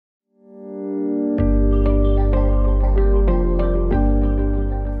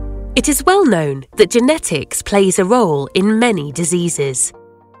It is well known that genetics plays a role in many diseases.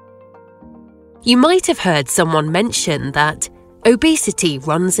 You might have heard someone mention that obesity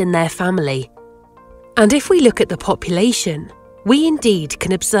runs in their family. And if we look at the population, we indeed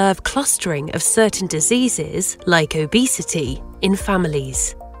can observe clustering of certain diseases, like obesity, in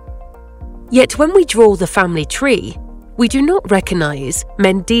families. Yet when we draw the family tree, we do not recognise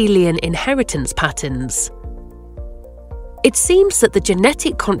Mendelian inheritance patterns. It seems that the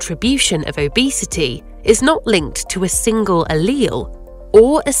genetic contribution of obesity is not linked to a single allele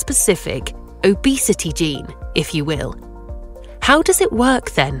or a specific obesity gene, if you will. How does it work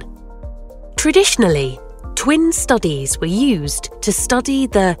then? Traditionally, twin studies were used to study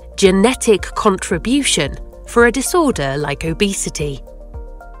the genetic contribution for a disorder like obesity.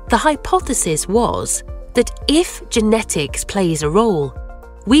 The hypothesis was that if genetics plays a role,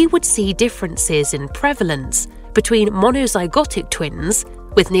 we would see differences in prevalence between monozygotic twins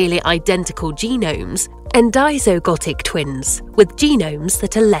with nearly identical genomes and dizygotic twins with genomes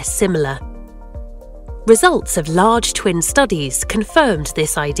that are less similar. Results of large twin studies confirmed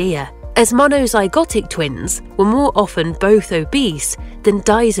this idea, as monozygotic twins were more often both obese than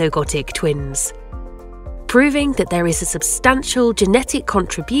dizygotic twins, proving that there is a substantial genetic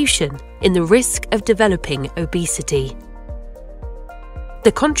contribution in the risk of developing obesity.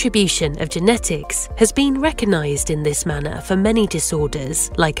 The contribution of genetics has been recognised in this manner for many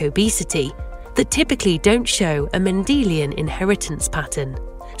disorders, like obesity, that typically don't show a Mendelian inheritance pattern,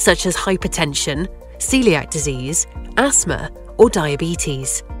 such as hypertension, celiac disease, asthma, or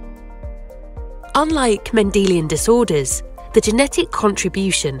diabetes. Unlike Mendelian disorders, the genetic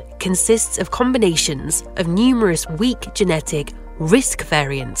contribution consists of combinations of numerous weak genetic risk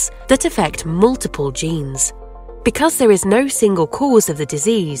variants that affect multiple genes. Because there is no single cause of the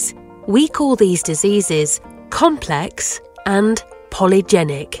disease, we call these diseases complex and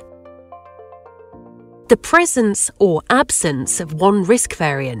polygenic. The presence or absence of one risk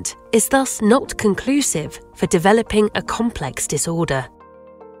variant is thus not conclusive for developing a complex disorder.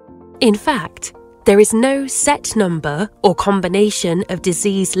 In fact, there is no set number or combination of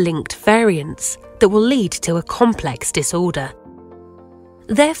disease-linked variants that will lead to a complex disorder.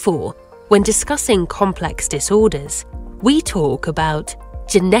 Therefore, when discussing complex disorders, we talk about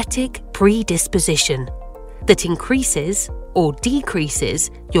genetic predisposition that increases or decreases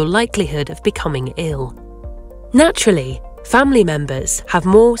your likelihood of becoming ill. Naturally, family members have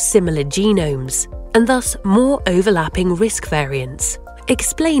more similar genomes and thus more overlapping risk variants,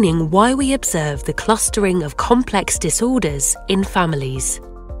 explaining why we observe the clustering of complex disorders in families.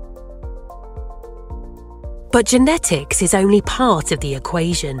 But genetics is only part of the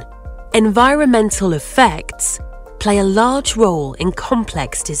equation. Environmental effects play a large role in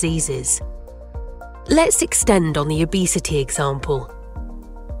complex diseases. Let's extend on the obesity example.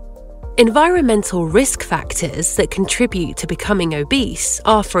 Environmental risk factors that contribute to becoming obese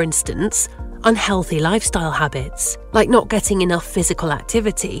are, for instance, unhealthy lifestyle habits, like not getting enough physical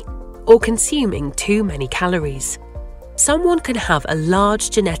activity or consuming too many calories. Someone can have a large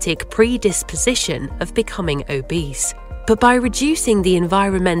genetic predisposition of becoming obese, but by reducing the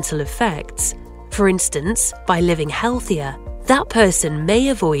environmental effects, for instance, by living healthier, that person may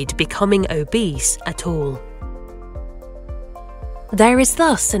avoid becoming obese at all. There is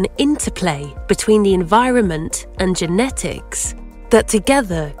thus an interplay between the environment and genetics that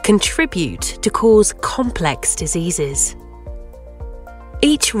together contribute to cause complex diseases.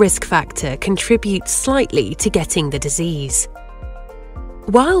 Each risk factor contributes slightly to getting the disease.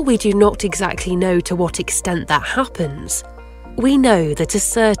 While we do not exactly know to what extent that happens, we know that a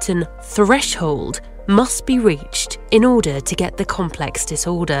certain threshold must be reached in order to get the complex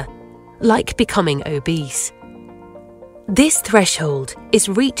disorder, like becoming obese. This threshold is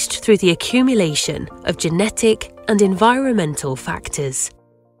reached through the accumulation of genetic and environmental factors.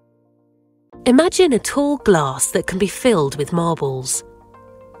 Imagine a tall glass that can be filled with marbles.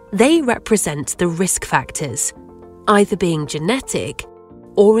 They represent the risk factors, either being genetic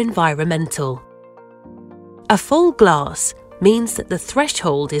or environmental. A full glass means that the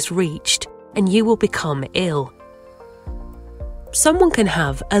threshold is reached and you will become ill. Someone can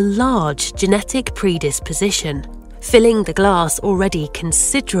have a large genetic predisposition, filling the glass already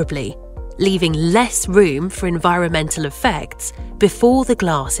considerably, leaving less room for environmental effects before the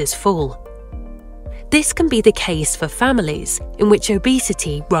glass is full. This can be the case for families in which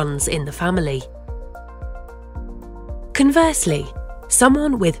obesity runs in the family. Conversely,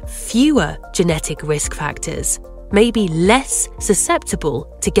 someone with fewer genetic risk factors may be less susceptible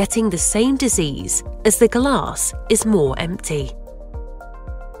to getting the same disease as the glass is more empty.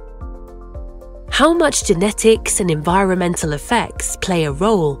 How much genetics and environmental effects play a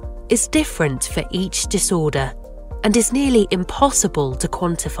role is different for each disorder and is nearly impossible to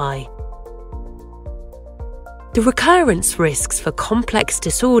quantify. The recurrence risks for complex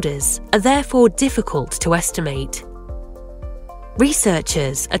disorders are therefore difficult to estimate.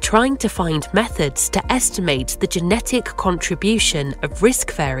 Researchers are trying to find methods to estimate the genetic contribution of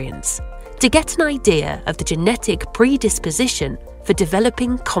risk variants to get an idea of the genetic predisposition for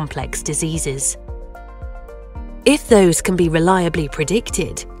developing complex diseases. If those can be reliably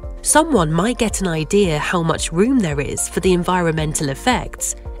predicted, someone might get an idea how much room there is for the environmental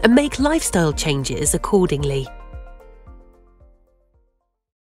effects and make lifestyle changes accordingly.